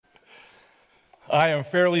I am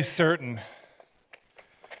fairly certain,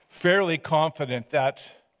 fairly confident that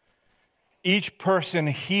each person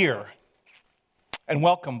here, and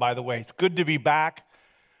welcome, by the way, it's good to be back.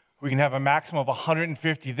 We can have a maximum of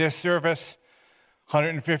 150 this service,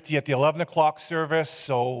 150 at the 11 o'clock service,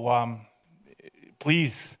 so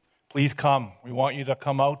please come. We want you to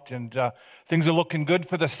come out, and things are looking good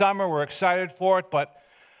for the summer. We're excited for it, but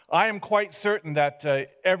I am quite certain that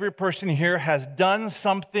every person here has done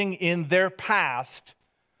something in their past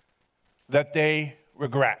that they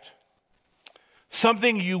regret.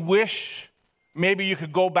 Something you wish maybe you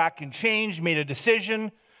could go back and change, made a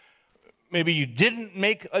decision. Maybe you didn't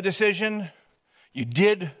make a decision. You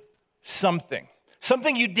did something.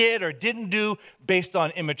 Something you did or didn't do based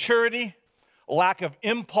on immaturity, lack of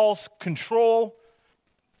impulse control,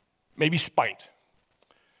 maybe spite.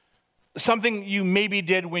 Something you maybe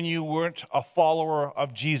did when you weren't a follower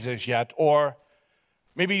of Jesus yet, or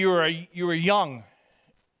maybe you were young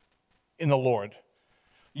in the Lord,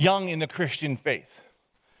 young in the Christian faith.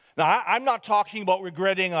 Now, I'm not talking about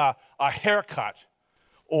regretting a haircut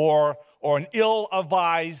or an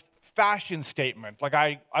ill-advised fashion statement. Like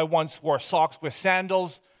I once wore socks with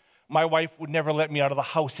sandals. My wife would never let me out of the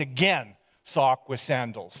house again, sock with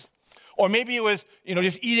sandals. Or maybe it was,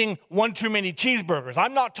 just eating one too many cheeseburgers.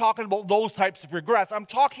 I'm not talking about those types of regrets. I'm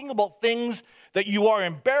talking about things that you are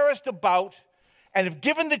embarrassed about, and if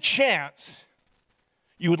given the chance,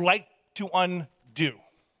 you would like to undo.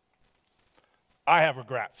 I have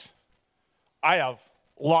regrets. I have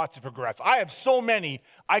lots of regrets. I have so many,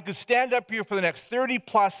 I could stand up here for the next 30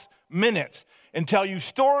 plus minutes and tell you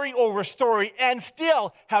story over story and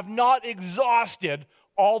still have not exhausted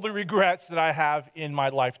all the regrets that I have in my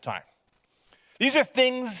lifetime. These are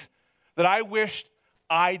things that I wished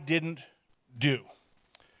I didn't do.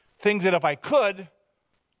 Things that if I could,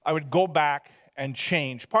 I would go back and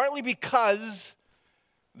change, partly because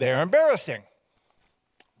they're embarrassing,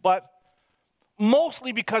 but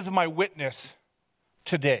mostly because of my witness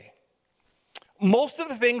today. Most of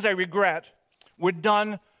the things I regret were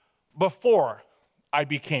done before I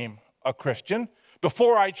became a Christian,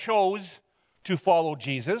 before I chose to follow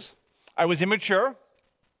Jesus. I was immature.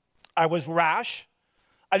 I was rash.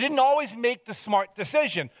 I didn't always make the smart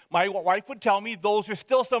decision. My wife would tell me those are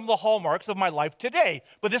still some of the hallmarks of my life today.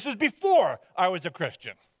 But this was before I was a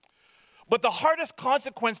Christian. But the hardest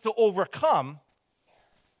consequence to overcome,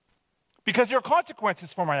 because there are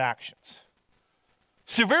consequences for my actions.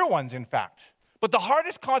 Severe ones, in fact. But the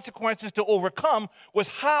hardest consequences to overcome was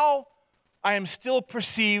how I am still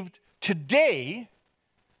perceived today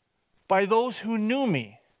by those who knew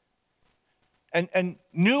me and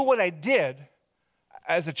knew what I did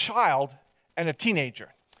as a child and a teenager.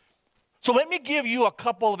 So let me give you a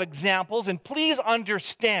couple of examples, and please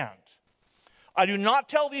understand, I do not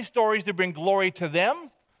tell these stories to bring glory to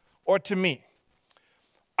them or to me.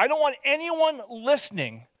 I don't want anyone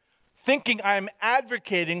listening thinking I'm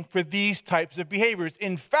advocating for these types of behaviors.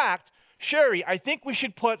 In fact, Sherry, I think we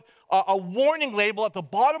should put a warning label at the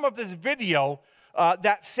bottom of this video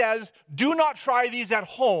that says, do not try these at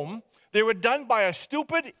home. They were done by a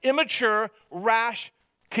stupid, immature, rash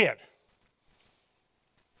kid.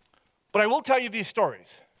 But I will tell you these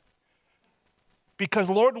stories because,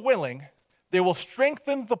 Lord willing, they will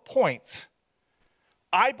strengthen the points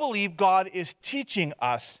I believe God is teaching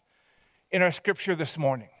us in our scripture this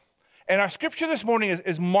morning. And our scripture this morning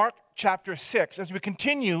is Mark chapter 6, as we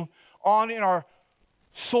continue on in our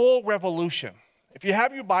soul revolution. If you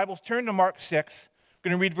have your Bibles, turn to Mark 6. We're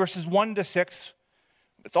going to read verses 1 to 6.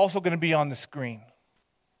 It's also going to be on the screen.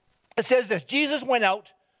 It says this: Jesus went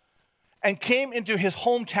out and came into his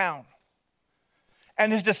hometown,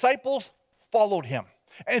 and his disciples followed him.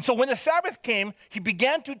 And so when the Sabbath came, he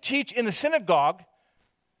began to teach in the synagogue,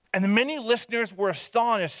 and the many listeners were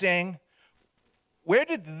astonished, saying, where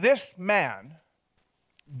did this man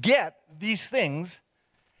get these things?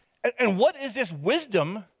 And what is this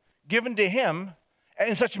wisdom given to him,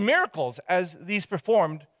 and such miracles as these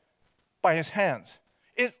performed by his hands?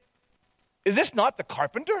 Is this not the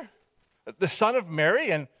carpenter, the son of Mary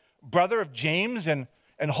and brother of James and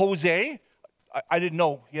Jose? I didn't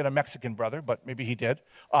know he had a Mexican brother, but maybe he did.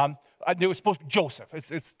 It was supposed to be Joseph.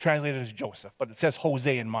 It's translated as Joseph, but it says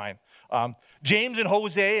Jose in mine. James and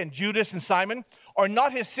Jose and Judas and Simon, are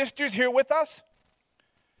not his sisters here with us?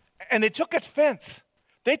 And they took offense.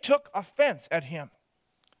 They took offense at him.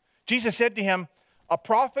 Jesus said to him, a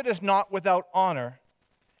prophet is not without honor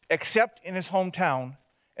except in his hometown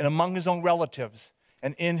and among his own relatives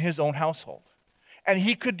and in his own household. And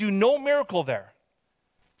he could do no miracle there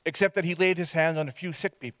except that he laid his hands on a few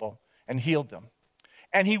sick people and healed them.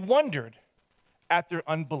 And he wondered at their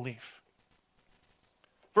unbelief.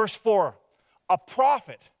 Verse 4, a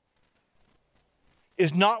prophet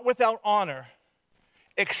is not without honor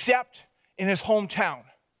except in his hometown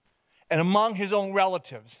and among his own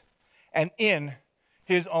relatives and in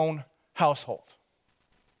his own household.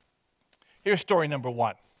 Here's story number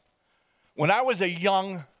 1. When I was a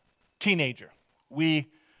young teenager, we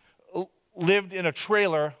lived in a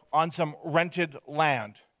trailer on some rented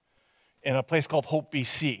land in a place called Hope,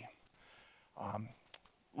 BC.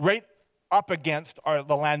 Right up against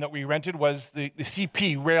the land that we rented was the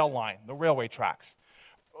CP rail line, the railway tracks.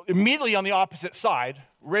 Immediately on the opposite side,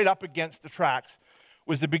 right up against the tracks,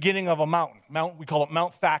 was the beginning of a mountain. We call it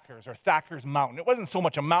Mount Thacker's or Thacker's Mountain. It wasn't so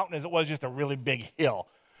much a mountain as it was just a really big hill.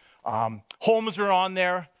 Homes were on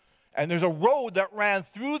there, and there's a road that ran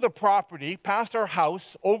through the property, past our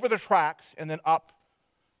house, over the tracks, and then up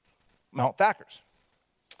Mount Thacker's.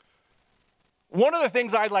 One of the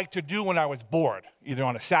things I liked to do when I was bored, either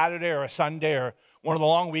on a Saturday or a Sunday or one of the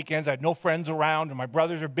long weekends, I had no friends around, or my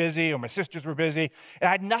brothers were busy, or my sisters were busy, and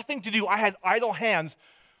I had nothing to do. I had idle hands.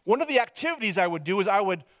 One of the activities I would do is I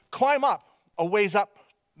would climb up a ways up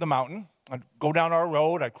the mountain. I'd go down our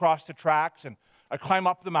road, I'd cross the tracks, and I'd climb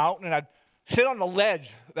up the mountain, and I'd sit on the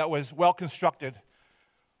ledge that was well constructed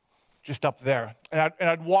just up there, and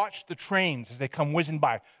I'd watch the trains as they come whizzing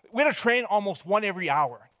by. We had a train almost one every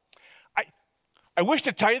hour. I wish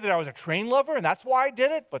to tell you that I was a train lover, and that's why I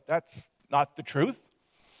did it, but that's not the truth.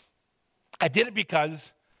 I did it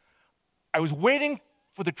because I was waiting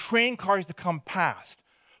for the train cars to come past,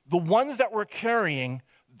 the ones that were carrying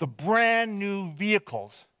the brand new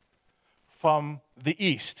vehicles from the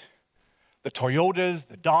east. The Toyotas,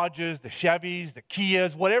 the Dodges, the Chevys, the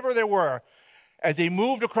Kias, whatever there were, as they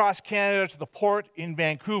moved across Canada to the port in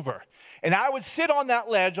Vancouver. And I would sit on that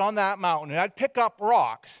ledge, on that mountain, and I'd pick up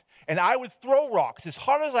rocks, and I would throw rocks as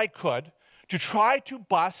hard as I could to try to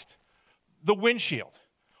bust the windshield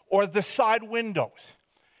or the side windows.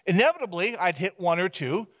 Inevitably, I'd hit one or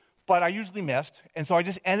two, but I usually missed, and so I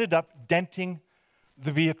just ended up denting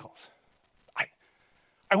the vehicles.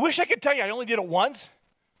 I wish I could tell you I only did it once,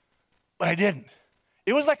 but I didn't.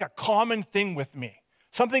 It was like a common thing with me,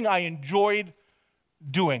 something I enjoyed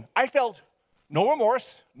doing. I felt no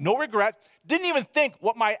remorse, no regret, didn't even think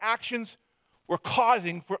what my actions were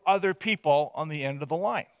causing for other people on the end of the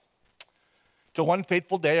line. So one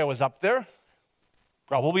fateful day, I was up there,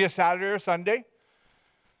 probably a Saturday or Sunday.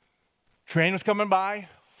 Train was coming by,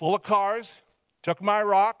 full of cars, took my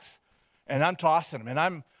rocks, and I'm tossing them.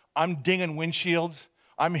 And I'm dinging windshields.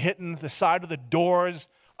 I'm hitting the side of the doors.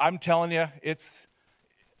 I'm telling you,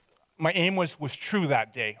 my aim was true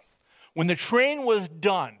that day. When the train was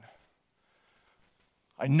done,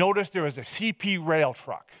 I noticed there was a CP rail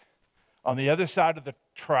truck on the other side of the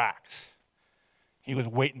tracks. He was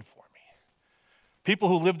waiting for me. People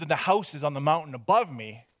who lived in the houses on the mountain above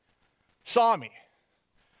me saw me.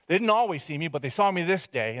 They didn't always see me, but they saw me this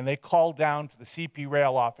day, and they called down to the CP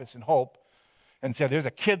rail office in Hope and said, there's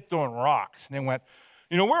a kid throwing rocks. And they went,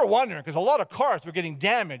 we were wondering, because a lot of cars were getting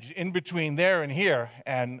damaged in between there and here,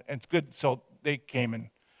 and it's good. So they came and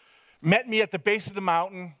met me at the base of the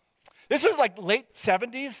mountain. This was like late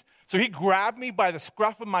 70s, so he grabbed me by the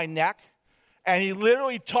scruff of my neck, and he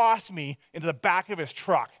literally tossed me into the back of his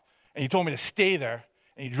truck, and he told me to stay there,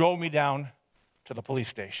 and he drove me down to the police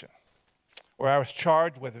station, where I was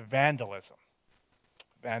charged with vandalism.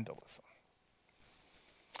 Vandalism.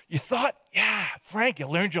 You thought, yeah, Frank, you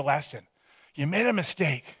learned your lesson. You made a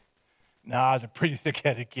mistake. No, I was a pretty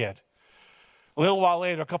thick-headed kid. A little while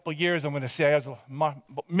later, a couple of years, I'm going to say, I was a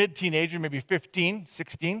mid-teenager, maybe 15,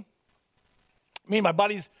 16. Me and my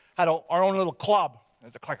buddies had our own little club. It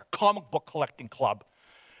was like a comic book collecting club.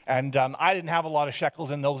 And I didn't have a lot of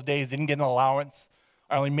shekels in those days, didn't get an allowance.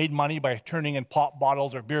 I only made money by turning in pop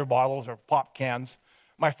bottles or beer bottles or pop cans.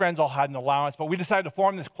 My friends all had an allowance, but we decided to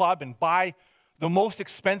form this club and buy the most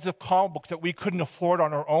expensive comic books that we couldn't afford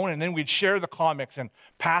on our own, and then we'd share the comics and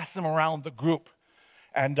pass them around the group.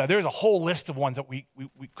 And there's a whole list of ones that we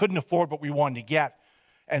couldn't afford but we wanted to get.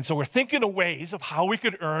 And so we're thinking of ways of how we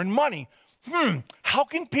could earn money. How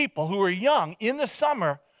can people who are young in the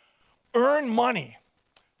summer earn money?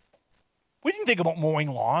 We didn't think about mowing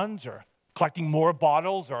lawns or collecting more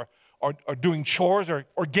bottles or doing chores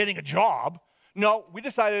or getting a job. No, we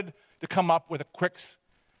decided to come up with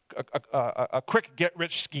a quick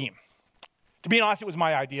get-rich scheme. To be honest, it was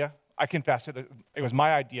my idea. I confess it. It was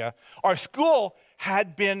my idea. Our school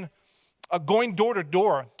had been going door to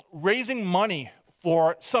door, raising money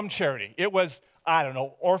for some charity. It was, I don't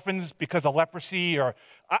know, orphans because of leprosy, or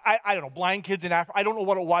I don't know, blind kids in Africa. I don't know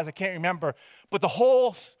what it was. I can't remember. But the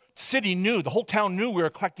whole city knew, the whole town knew we were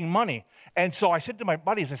collecting money. And so I said to my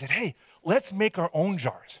buddies, I said, hey, let's make our own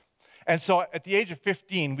jars. And so at the age of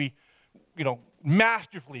 15, we,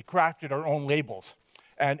 masterfully crafted our own labels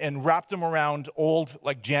and wrapped them around old,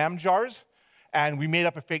 like, jam jars, and we made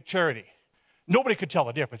up a fake charity. Nobody could tell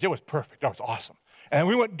the difference. It was perfect. That was awesome. And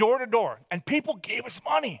we went door to door, and people gave us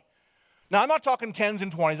money. Now, I'm not talking 10s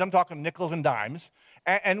and 20s. I'm talking nickels and dimes.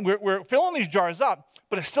 And we're filling these jars up,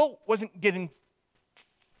 but it still wasn't getting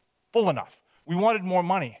full enough. We wanted more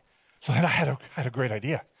money. So then I had a great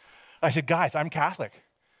idea. I said, guys, I'm Catholic.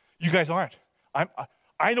 You guys aren't.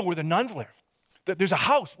 I know where the nuns live. There's a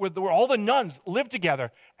house where all the nuns live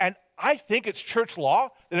together, and I think it's church law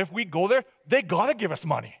that if we go there, they got to give us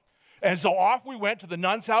money. And so off we went to the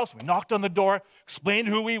nun's house. We knocked on the door, explained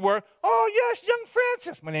who we were. Oh, yes, young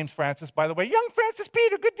Francis. My name's Francis, by the way. Young Francis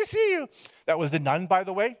Peter, good to see you. That was the nun, by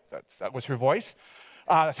the way. That was her voice.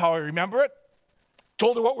 That's how I remember it.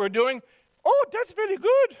 Told her what we were doing. Oh, that's really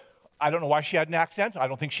good. I don't know why she had an accent. I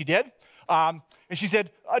don't think she did. And she said,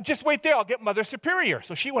 just wait there. I'll get Mother Superior.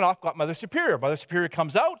 So she went off, got Mother Superior. Mother Superior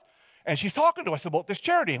comes out, and she's talking to us about this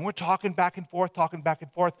charity. And we're talking back and forth.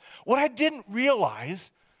 What I didn't realize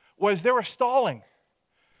was they were stalling.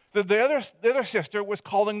 The other sister was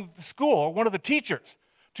calling the school, one of the teachers,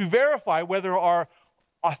 to verify whether our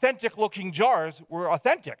authentic-looking jars were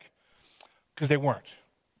authentic, because they weren't.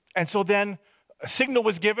 And so then a signal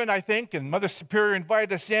was given, I think, and Mother Superior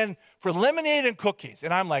invited us in for lemonade and cookies.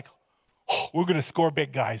 And I'm like, oh, we're going to score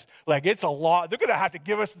big, guys. Like, it's a lot. They're going to have to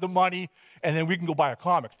give us the money, and then we can go buy our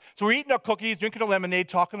comics. So we're eating our cookies, drinking our lemonade,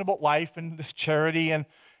 talking about life and this charity and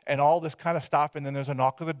all this kind of stuff. And then there's a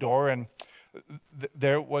knock on the door, and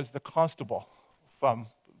there was the constable from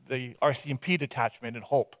the RCMP detachment in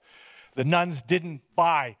Hope. The nuns didn't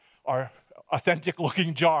buy our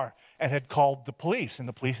authentic-looking jar and had called the police, and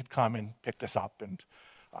the police had come and picked us up and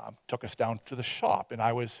took us down to the shop. And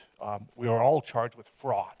we were all charged with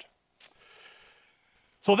fraud.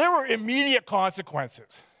 So there were immediate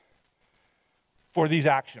consequences for these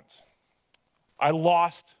actions. I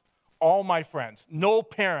lost all my friends. No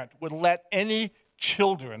parent would let any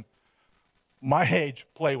children my age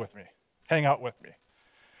play with me, hang out with me.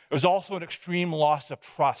 There was also an extreme loss of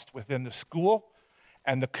trust within the school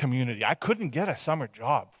and the community. I couldn't get a summer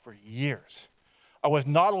job for years. I was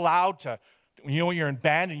not allowed to, when you're in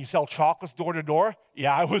band and you sell chocolates door to door,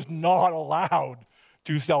 yeah, I was not allowed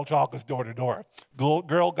to sell chocolates door to door.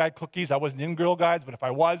 Girl Guide cookies, I wasn't in Girl Guides, but if I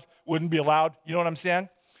was, wouldn't be allowed. You know what I'm saying?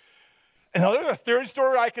 And now there's a third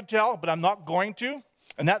story I could tell, but I'm not going to.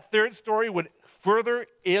 And that third story would further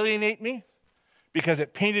alienate me because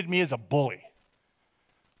it painted me as a bully,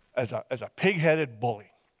 as a pig-headed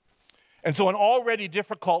bully. And so an already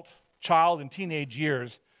difficult child in teenage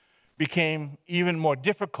years became even more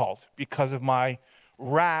difficult because of my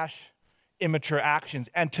rash, immature actions.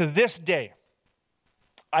 And to this day,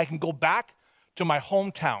 I can go back to my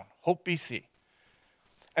hometown, Hope, BC,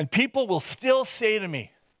 and people will still say to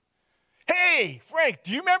me, hey, Frank,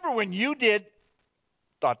 do you remember when you did ...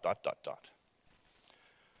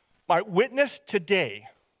 My witness today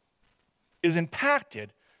is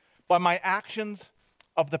impacted by my actions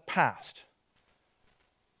of the past.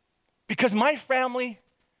 Because my family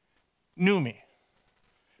knew me.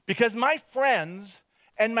 Because my friends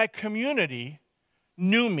and my community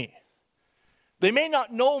knew me. They may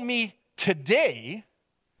not know me today,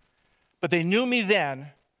 but they knew me then,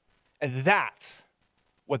 and that's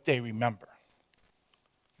what they remember.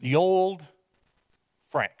 The old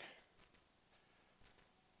Frank.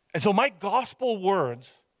 And so my gospel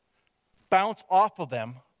words bounce off of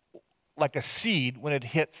them like a seed when it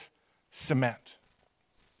hits cement.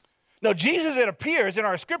 Now, Jesus, it appears in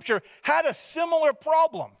our scripture, had a similar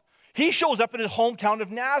problem. He shows up in his hometown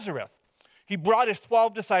of Nazareth. He brought his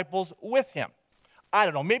 12 disciples with him. I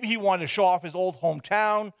don't know, maybe he wanted to show off his old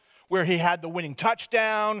hometown where he had the winning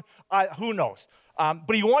touchdown. Who knows?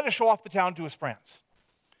 But he wanted to show off the town to his friends.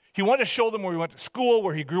 He wanted to show them where he went to school,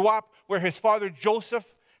 where he grew up, where his father Joseph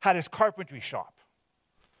had his carpentry shop.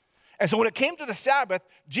 And so when it came to the Sabbath,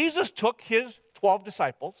 Jesus took his 12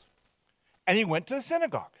 disciples and he went to the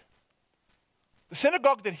synagogue. The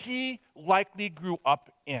synagogue that he likely grew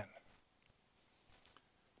up in.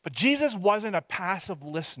 But Jesus wasn't a passive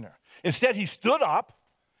listener. Instead, he stood up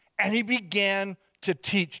and he began to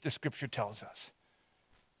teach, the scripture tells us.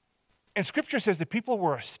 And scripture says the people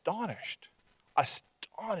were astonished.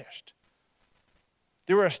 Astonished.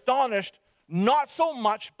 They were astonished not so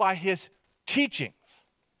much by his teachings,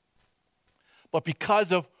 but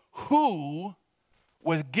because of who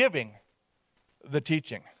was giving the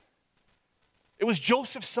teaching. It was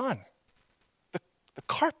Joseph's son, the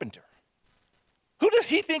carpenter. Who does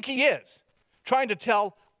he think he is, trying to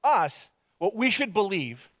tell us what we should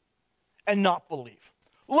believe and not believe.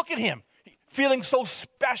 Look at him, feeling so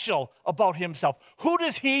special about himself. Who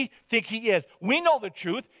does he think he is? We know the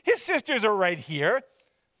truth. His sisters are right here.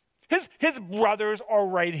 His brothers are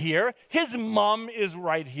right here. His mom is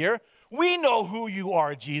right here. We know who you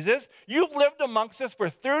are, Jesus. You've lived amongst us for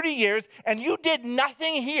 30 years, and you did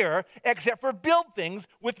nothing here except for build things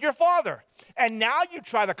with your father. And now you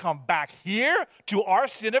try to come back here to our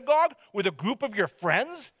synagogue with a group of your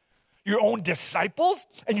friends, your own disciples,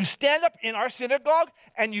 and you stand up in our synagogue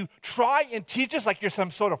and you try and teach us like you're some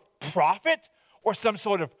sort of prophet or some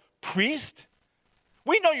sort of priest.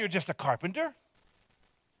 We know you're just a carpenter.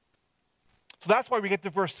 So that's why we get to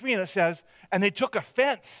verse 3, and it says, and they took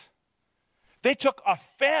offense. They took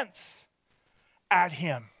offense at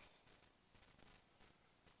him.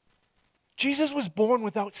 Jesus was born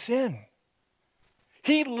without sin.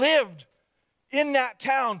 He lived in that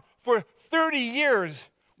town for 30 years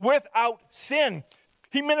without sin.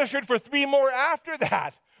 He ministered for 3 more after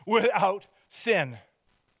that without sin.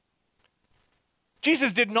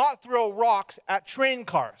 Jesus did not throw rocks at train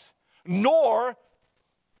cars, nor,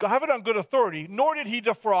 have it on good authority, nor did he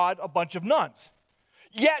defraud a bunch of nuns.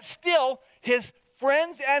 Yet still, his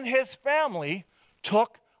friends and his family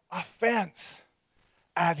took offense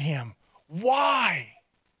at him. Why?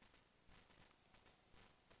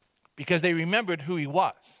 Because they remembered who he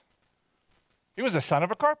was. He was the son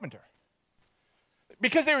of a carpenter.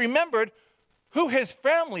 Because they remembered who his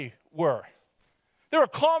family were. They were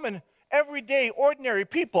common, everyday, ordinary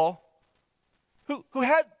people who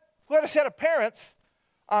had a set of parents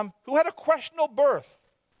who had a questionable birth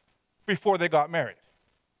before they got married.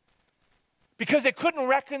 Because they couldn't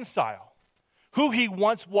reconcile who he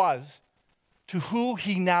once was to who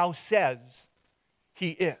he now says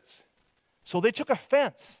he is. So they took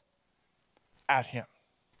offense at him.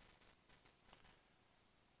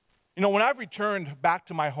 You know, when I've returned back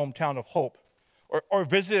to my hometown of Hope or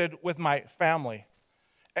visited with my family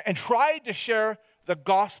and tried to share the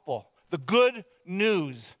gospel, the good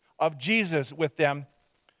news of Jesus with them,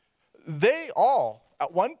 they all,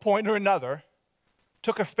 at one point or another,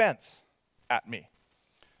 took offense at me.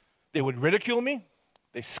 They would ridicule me.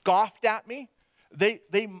 They scoffed at me.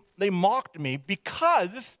 They mocked me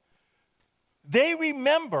because they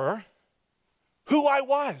remember who I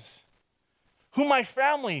was, who my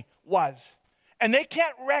family was. And they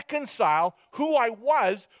can't reconcile who I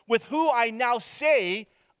was with who I now say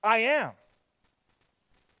I am.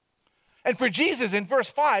 And for Jesus, in verse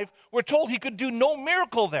 5, we're told he could do no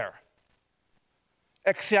miracle there,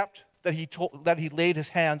 except that he laid his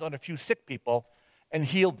hands on a few sick people and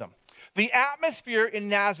healed them. The atmosphere in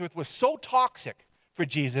Nazareth was so toxic for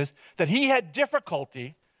Jesus that he had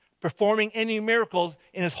difficulty performing any miracles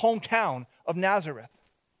in his hometown of Nazareth,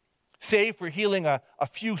 save for healing a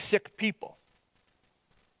few sick people.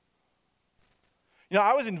 You know,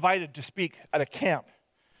 I was invited to speak at a camp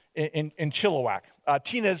in Chilliwack.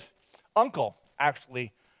 Tina's uncle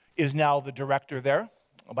actually is now the director there,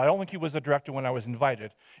 but I don't think he was the director when I was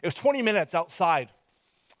invited. It was 20 minutes outside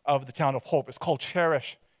of the town of Hope. It's called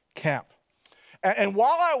Cherish Camp. And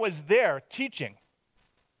while I was there teaching,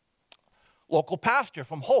 local pastor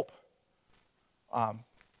from Hope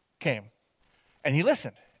came, and he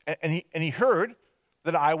listened, and he heard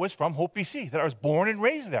that I was from Hope, BC, that I was born and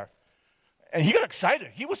raised there. And he got excited.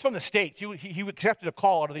 He was from the States. He accepted a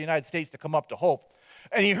call out of the United States to come up to Hope.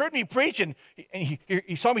 And he heard me preach, and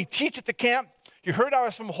he saw me teach at the camp. He heard I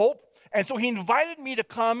was from Hope, and so he invited me to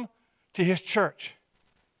come to his church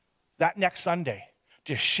that next Sunday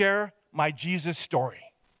to share my Jesus story.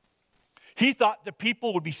 He thought the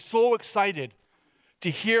people would be so excited to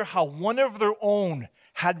hear how one of their own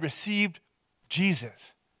had received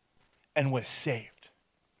Jesus and was saved.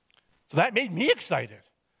 So that made me excited.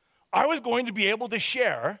 I was going to be able to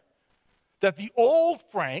share that the old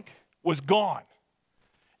Frank was gone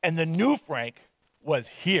and the new Frank was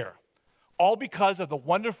here, all because of the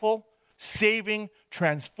wonderful, saving,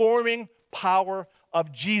 transforming power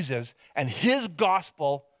of Jesus and his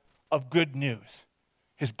gospel of good news,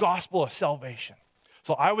 his gospel of salvation.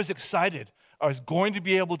 So I was excited. I was going to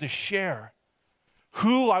be able to share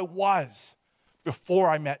who I was before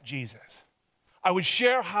I met Jesus. I would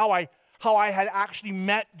share how I had actually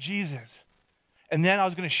met Jesus. And then I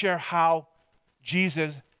was going to share how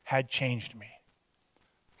Jesus had changed me.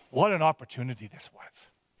 What an opportunity this was.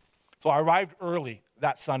 So I arrived early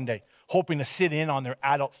that Sunday, hoping to sit in on their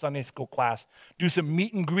adult Sunday school class, do some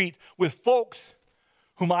meet and greet with folks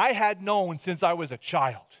whom I had known since I was a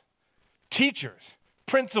child. Teachers,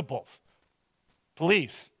 principals,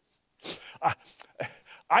 police.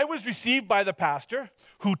 I was received by the pastor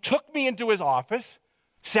who took me into his office,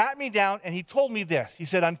 sat me down, and he told me this. He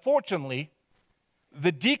said, unfortunately,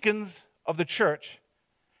 the deacons of the church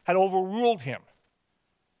had overruled him.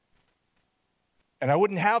 And I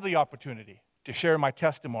wouldn't have the opportunity to share my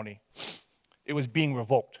testimony. It was being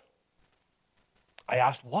revoked. I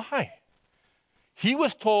asked why. He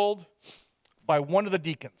was told by one of the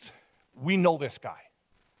deacons, we know this guy.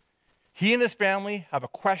 He and his family have a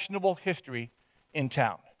questionable history in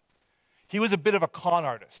town. He was a bit of a con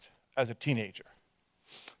artist as a teenager.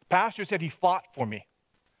 The pastor said he fought for me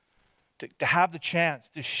to have the chance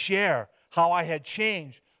to share how I had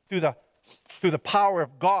changed through the power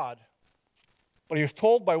of God. But he was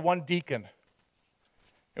told by one deacon,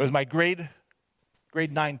 it was my grade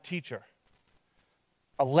 9 teacher,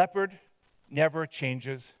 a leopard never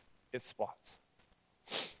changes its spots.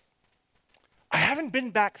 I haven't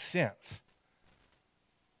been back since,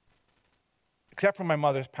 except for my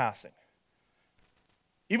mother's passing.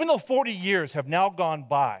 Even though 40 years have now gone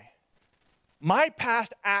by, my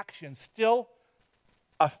past actions still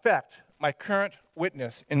affect my current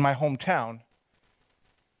witness in my hometown,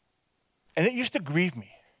 and it used to grieve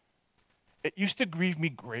me. It used to grieve me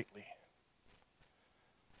greatly.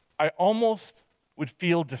 I almost would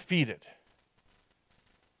feel defeated,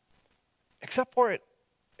 except for it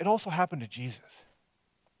also happened to Jesus.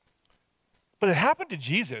 But it happened to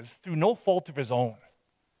Jesus through no fault of his own.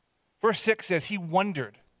 Verse 6 says, he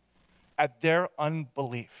wondered at their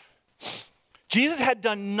unbelief. Jesus had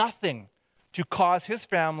done nothing to cause his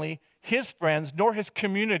family, his friends, nor his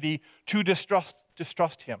community to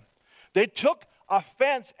distrust him. They took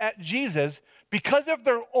offense at Jesus because of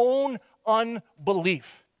their own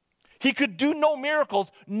unbelief. He could do no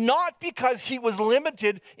miracles, not because he was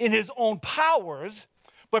limited in his own powers,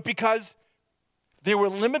 but because they were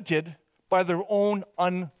limited by their own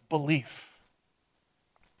unbelief.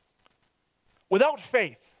 Without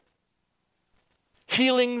faith,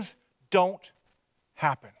 healings don't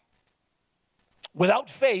happen. Without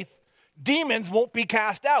faith, demons won't be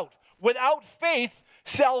cast out. Without faith,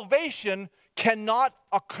 salvation cannot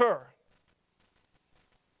occur.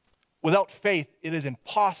 Without faith, it is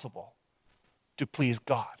impossible to please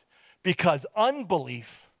God because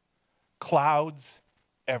unbelief clouds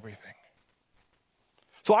everything.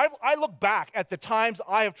 So I look back at the times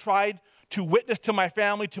I have tried to witness to my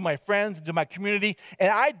family, to my friends, and to my community,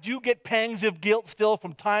 and I do get pangs of guilt still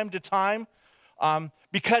from time to time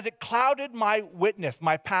because it clouded my witness,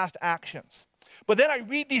 my past actions. But then I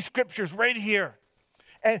read these scriptures right here,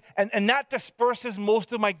 and that disperses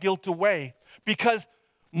most of my guilt away because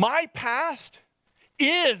my past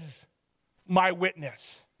is my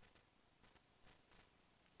witness.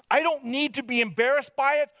 I don't need to be embarrassed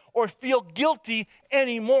by it or feel guilty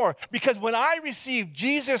anymore because when I received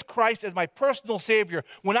Jesus Christ as my personal Savior,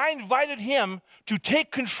 when I invited him to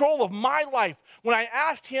take control of my life, when I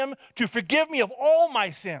asked him to forgive me of all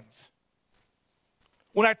my sins,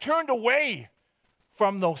 when I turned away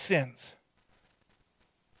from those sins,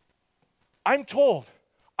 I'm told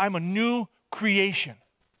I'm a new creation.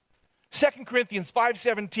 2 Corinthians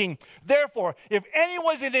 5:17, therefore, if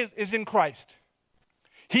anyone is in Christ,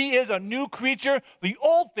 he is a new creature. The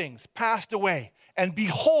old things passed away, and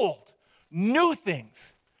behold, new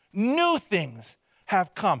things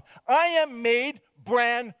have come. I am made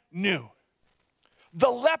brand new. The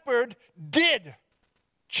leopard did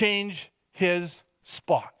change his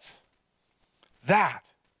spots. That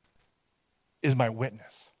is my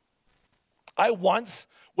witness. I once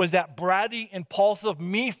was that bratty, impulsive,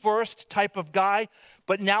 me-first type of guy,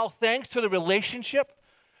 but now thanks to the relationship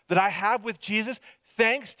that I have with Jesus,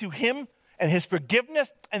 thanks to him and his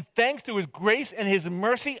forgiveness, and thanks to his grace and his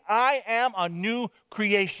mercy, I am a new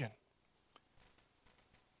creation.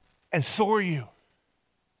 And so are you.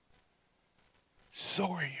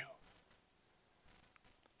 So are you.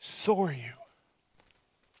 So are you.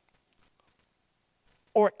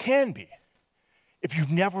 Or it can be if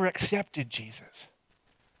you've never accepted Jesus.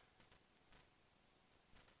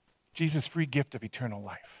 Jesus' free gift of eternal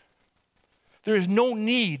life. There is no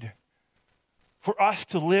need for us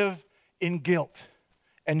to live in guilt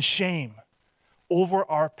and shame over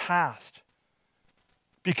our past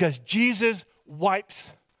because Jesus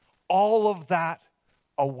wipes all of that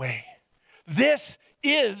away. This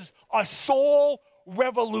is a soul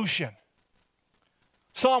revolution.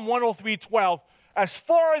 Psalm 103:12, as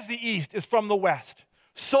far as the east is from the west,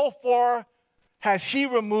 so far has he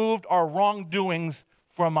removed our wrongdoings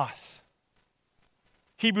from us.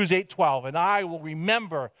 Hebrews 8:12, and I will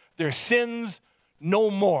remember their sins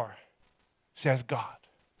no more, says God.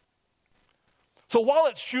 So while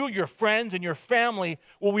it's true your friends and your family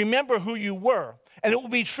will remember who you were, and it will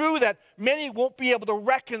be true that many won't be able to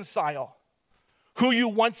reconcile who you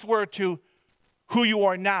once were to who you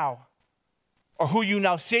are now, or who you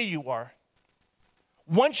now say you are.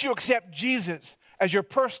 Once you accept Jesus as your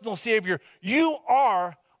personal Savior, you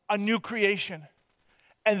are a new creation.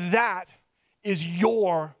 And that is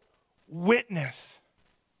your witness.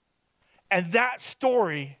 And that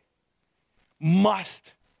story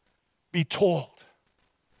must be told.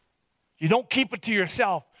 You don't keep it to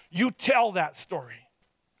yourself. You tell that story.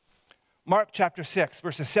 Mark chapter 6,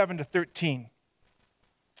 verses 7 to 13.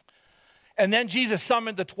 And then Jesus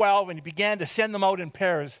summoned the 12, and he began to send them out in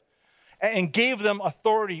pairs and gave them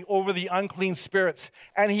authority over the unclean spirits.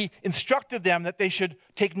 And he instructed them that they should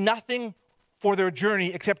take nothing for their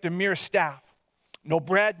journey except a mere staff. No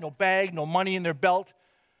bread, no bag, no money in their belt,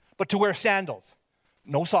 but to wear sandals.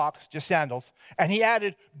 No socks, just sandals. And he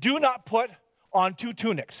added, do not put on 2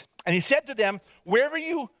 tunics. And he said to them, wherever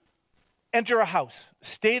you enter a house,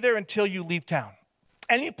 stay there until you leave town.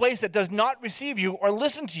 Any place that does not receive you or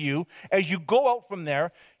listen to you as you go out from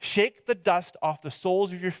there, shake the dust off the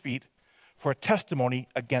soles of your feet for a testimony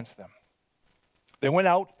against them. They went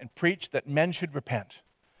out and preached that men should repent.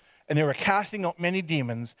 And they were casting out many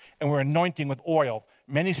demons and were anointing with oil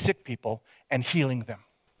many sick people and healing them.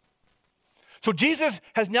 So Jesus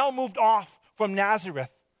has now moved off from Nazareth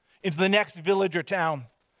into the next village or town.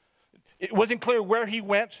 It wasn't clear where he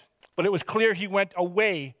went, but it was clear he went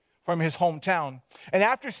away from his hometown. And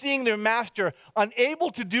after seeing their master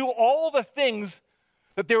unable to do all the things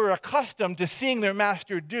that they were accustomed to seeing their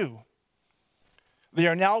master do, they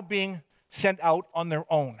are now being sent out on their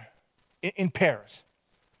own, in pairs,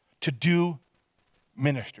 to do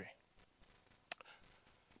ministry.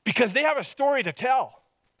 Because they have a story to tell.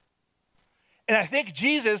 And I think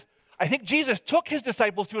Jesus took his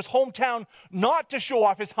disciples to his hometown not to show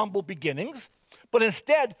off his humble beginnings, but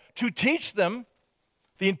instead to teach them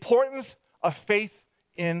the importance of faith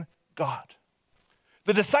in God.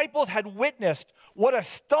 The disciples had witnessed what a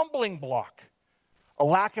stumbling block a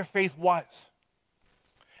lack of faith was.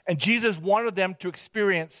 And Jesus wanted them to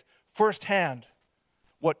experience firsthand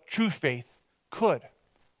what true faith could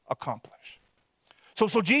accomplish.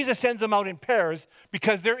 So Jesus sends them out in pairs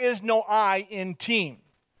because there is no I in team.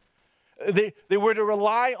 They were to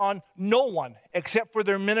rely on no one except for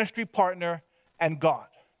their ministry partner and God.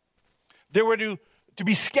 They were to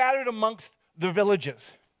be scattered amongst the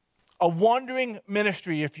villages, a wandering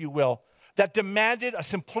ministry, if you will, that demanded a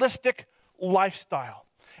simplistic lifestyle.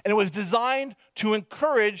 And it was designed to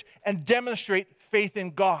encourage and demonstrate faith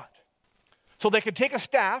in God. So they could take a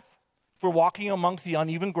staff for walking amongst the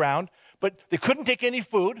uneven ground, but they couldn't take any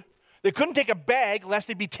food. They couldn't take a bag lest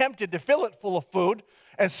they'd be tempted to fill it full of food.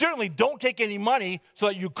 And certainly don't take any money so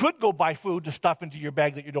that you could go buy food to stuff into your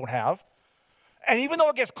bag that you don't have. And even though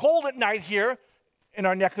it gets cold at night here in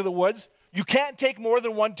our neck of the woods, you can't take more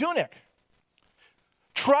than 1 tunic.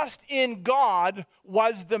 Trust in God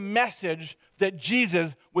was the message that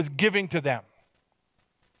Jesus was giving to them.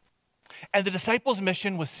 And the disciples'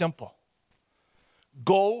 mission was simple.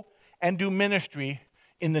 Go and do ministry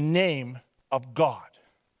in the name of God.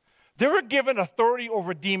 They were given authority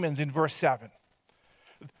over demons in verse 7.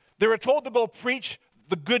 They were told to go preach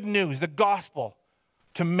the good news, the gospel,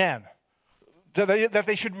 to men, that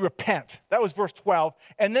they should repent. That was verse 12.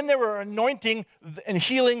 And then they were anointing and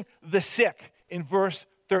healing the sick in verse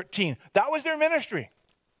 13. That was their ministry.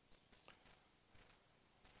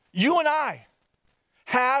 You and I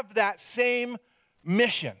have that same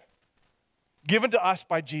mission given to us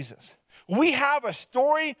by Jesus. We have a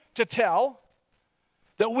story to tell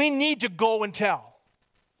that we need to go and tell.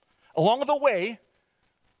 Along the way,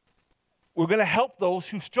 we're going to help those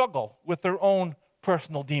who struggle with their own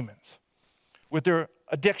personal demons, with their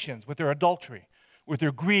addictions, with their adultery, with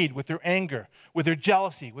their greed, with their anger, with their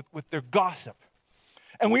jealousy, with their gossip.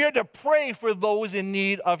 And we are to pray for those in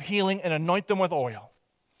need of healing and anoint them with oil.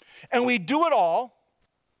 And we do it all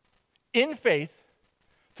in faith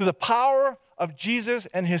through the power of Jesus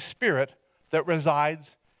and his Spirit that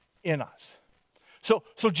resides in us.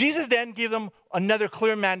 So Jesus then gave them another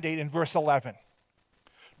clear mandate in verse 11.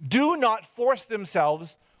 Do not force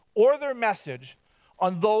themselves or their message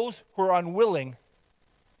on those who are unwilling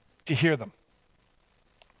to hear them.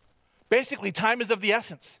 Basically, time is of the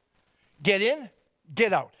essence. Get in,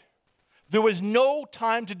 get out. There was no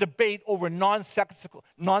time to debate over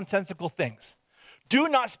nonsensical things. Do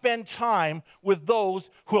not spend time with those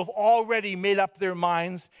who have already made up their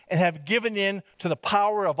minds and have given in to the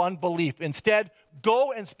power of unbelief. Instead,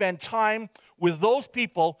 go and spend time with those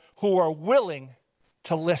people who are willing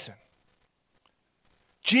to listen.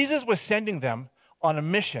 Jesus was sending them on a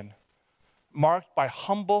mission marked by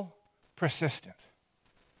humble persistence.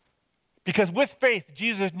 Because with faith,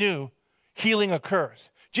 Jesus knew healing occurs.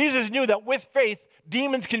 Jesus knew that with faith,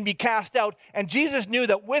 demons can be cast out, and Jesus knew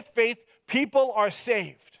that with faith, people are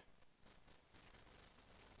saved.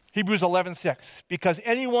 Hebrews 11:6, because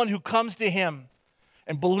anyone who comes to him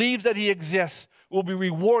and believes that he exists will be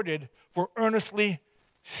rewarded for earnestly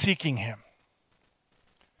seeking him.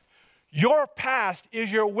 Your past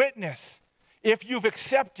is your witness if you've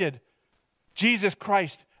accepted Jesus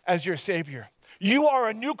Christ as your Savior. You are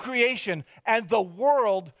a new creation, and the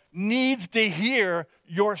world needs to hear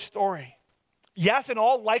your story. Yes, in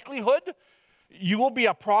all likelihood, you will be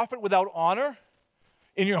a prophet without honor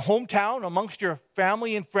in your hometown amongst your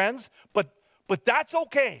family and friends, but that's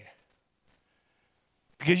okay,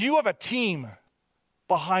 because you have a team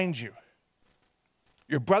behind you.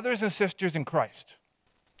 Your brothers and sisters in Christ.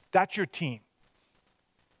 That's your team.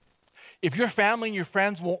 If your family and your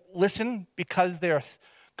friends won't listen because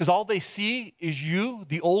all they see is you,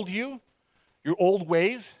 the old you, your old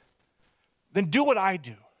ways, then do what I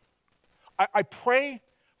do. I pray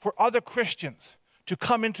for other Christians to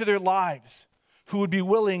come into their lives who would be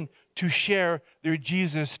willing to share their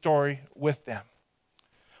Jesus story with them.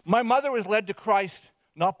 My mother was led to Christ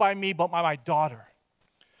not by me, but by my daughter.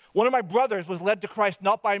 One of my brothers was led to Christ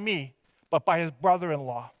not by me, but by his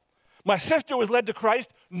brother-in-law. My sister was led to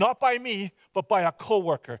Christ not by me, but by a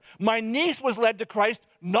coworker. My niece was led to Christ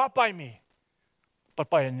not by me, but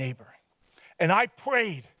by a neighbor. And I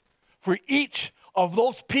prayed for each of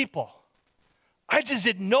those people. I just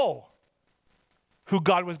didn't know who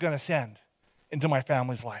God was going to send into my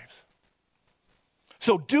family's lives.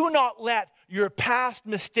 So do not let your past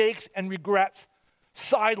mistakes and regrets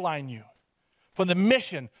sideline you from the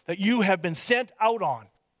mission that you have been sent out on.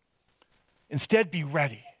 Instead, be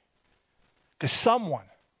ready. Because someone,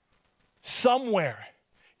 somewhere,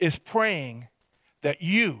 is praying that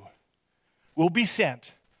you will be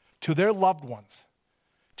sent to their loved ones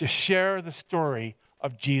to share the story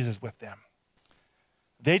of Jesus with them.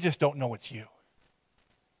 They just don't know it's you.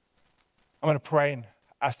 I'm going to pray and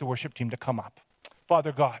ask the worship team to come up.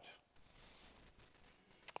 Father God,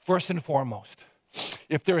 first and foremost,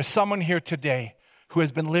 if there is someone here today who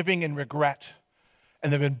has been living in regret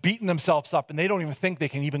and they've been beating themselves up and they don't even think they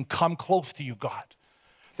can even come close to you, God.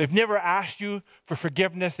 They've never asked you for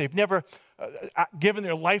forgiveness. They've never given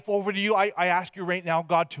their life over to you. I ask you right now,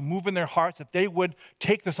 God, to move in their hearts, that they would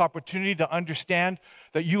take this opportunity to understand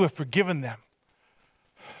that you have forgiven them.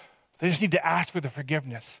 They just need to ask for the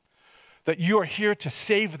forgiveness, that you are here to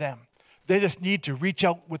save them. They just need to reach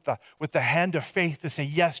out with the hand of faith to say,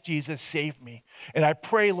 yes, Jesus, save me. And I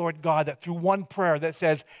pray, Lord God, that through one prayer that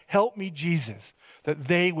says, help me, Jesus, that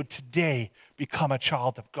they would today become a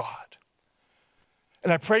child of God.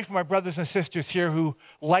 And I pray for my brothers and sisters here who,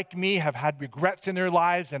 like me, have had regrets in their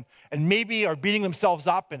lives and maybe are beating themselves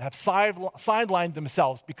up and have sidelined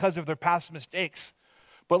themselves because of their past mistakes.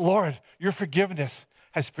 But Lord, your forgiveness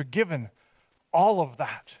has forgiven all of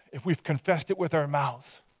that if we've confessed it with our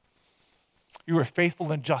mouths. You are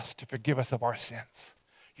faithful and just to forgive us of our sins.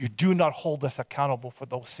 You do not hold us accountable for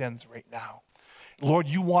those sins right now. Lord,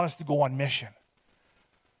 you want us to go on mission.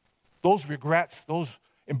 Those regrets, those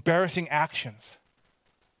embarrassing actions,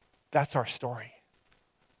 that's our story.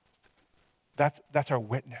 That's our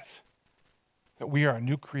witness, that we are a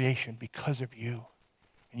new creation because of you,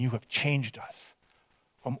 and you have changed us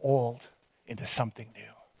from old into something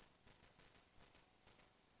new.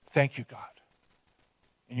 Thank you, God.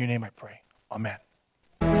 In your name I pray. Amen.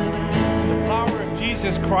 In the power of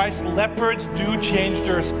Jesus Christ, leopards do change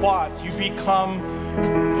their spots. You become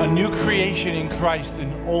a new creation in Christ.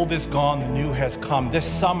 The old is gone, the new has come. This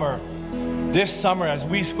summer, as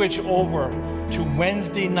we switch over to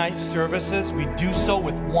Wednesday night services, we do so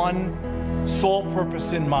with one sole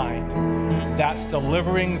purpose in mind. That's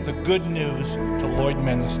delivering the good news to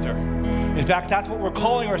Lloydminster. In fact, that's what we're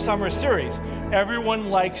calling our summer series. Everyone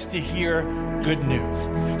likes to hear good news.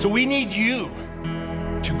 So we need you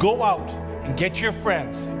to go out and get your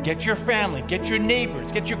friends, get your family, get your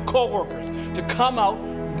neighbors, get your coworkers to come out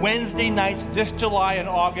Wednesday nights this July and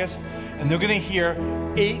August, and they're going to hear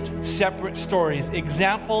 8 separate stories,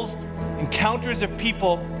 examples, encounters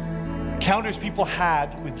people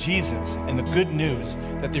had with Jesus and the good news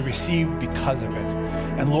that they received because of it.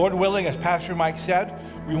 And Lord willing, as Pastor Mike said,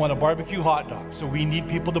 we want to barbecue hot dogs, so we need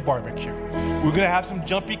people to barbecue. We're going to have some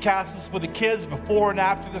jumpy castles for the kids before and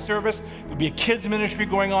after the service. There'll be a kids ministry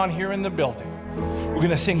going on here in the building. We're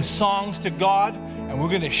going to sing songs to God, and we're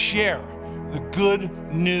going to share the good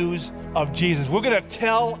news of Jesus. We're going to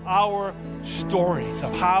tell our stories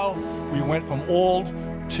of how we went from old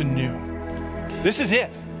to new. This is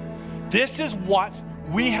it. This is what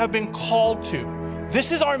we have been called to.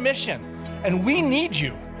 This is our mission, and we need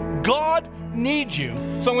you. God needs you.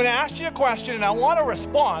 So I'm going to ask you a question, and I want a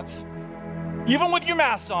response, even with your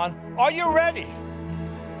mask on. Are you ready?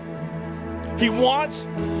 He wants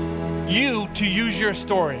you to use your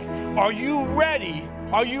story. Are you ready?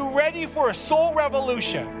 Are you ready for a soul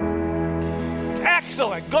revolution?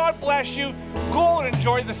 Excellent. God bless you. Go and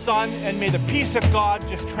enjoy the sun, and may the peace of God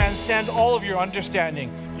just transcend all of your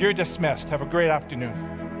understanding. You're dismissed. Have a great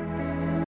afternoon.